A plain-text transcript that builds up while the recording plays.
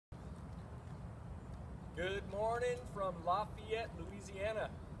Good morning from Lafayette,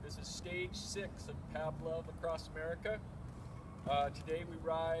 Louisiana. This is stage 6 of Pablove across America. Today we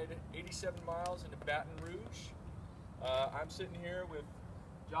ride 87 miles into Baton Rouge. I'm sitting here with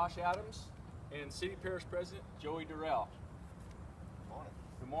Josh Adams and City Parish President Joey Durel. Good morning.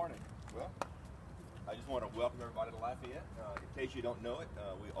 Good morning. Well, I just want to welcome everybody to Lafayette. In case you don't know it,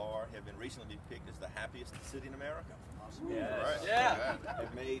 we have been recently picked as the happiest city in America. Awesome. Yes. Right. Yeah.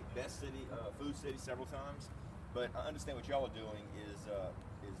 Have made best city, food city several times. But I understand what y'all are doing is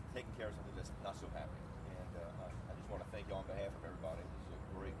taking care of something that's not so happy. And I just want to thank y'all on behalf of everybody. It's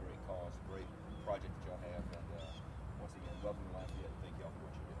a great, great cause, great project that y'all have. And once again, welcome to Lafayette. Thank y'all for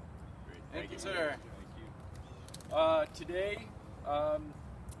what you're doing. Great. Thank you, sir. Thank you. Today,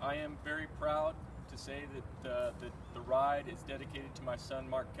 I am very proud to say that the ride is dedicated to my son,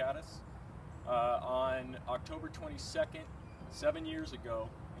 Mark Kattus. On October 22nd, 7 years ago,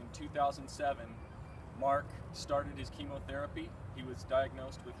 in 2007, Mark started his chemotherapy. He was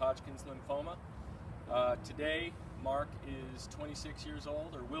diagnosed with Hodgkin's lymphoma. Today, Mark is 26 years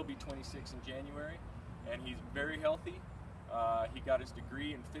old, or will be 26 in January, and he's very healthy. He got his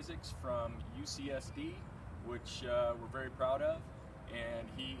degree in physics from UCSD, which we're very proud of, and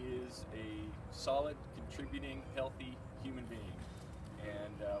he is a solid, contributing, healthy human being.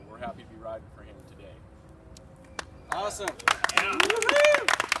 And we're happy to be riding for him today. Awesome.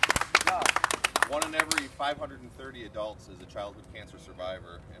 Yeah. One in every 530 adults is a childhood cancer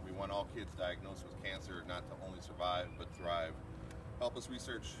survivor, and we want all kids diagnosed with cancer not to only survive but thrive. Help us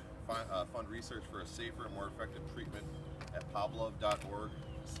fund research for a safer and more effective treatment at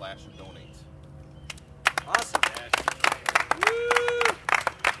pablove.org/donate. Awesome.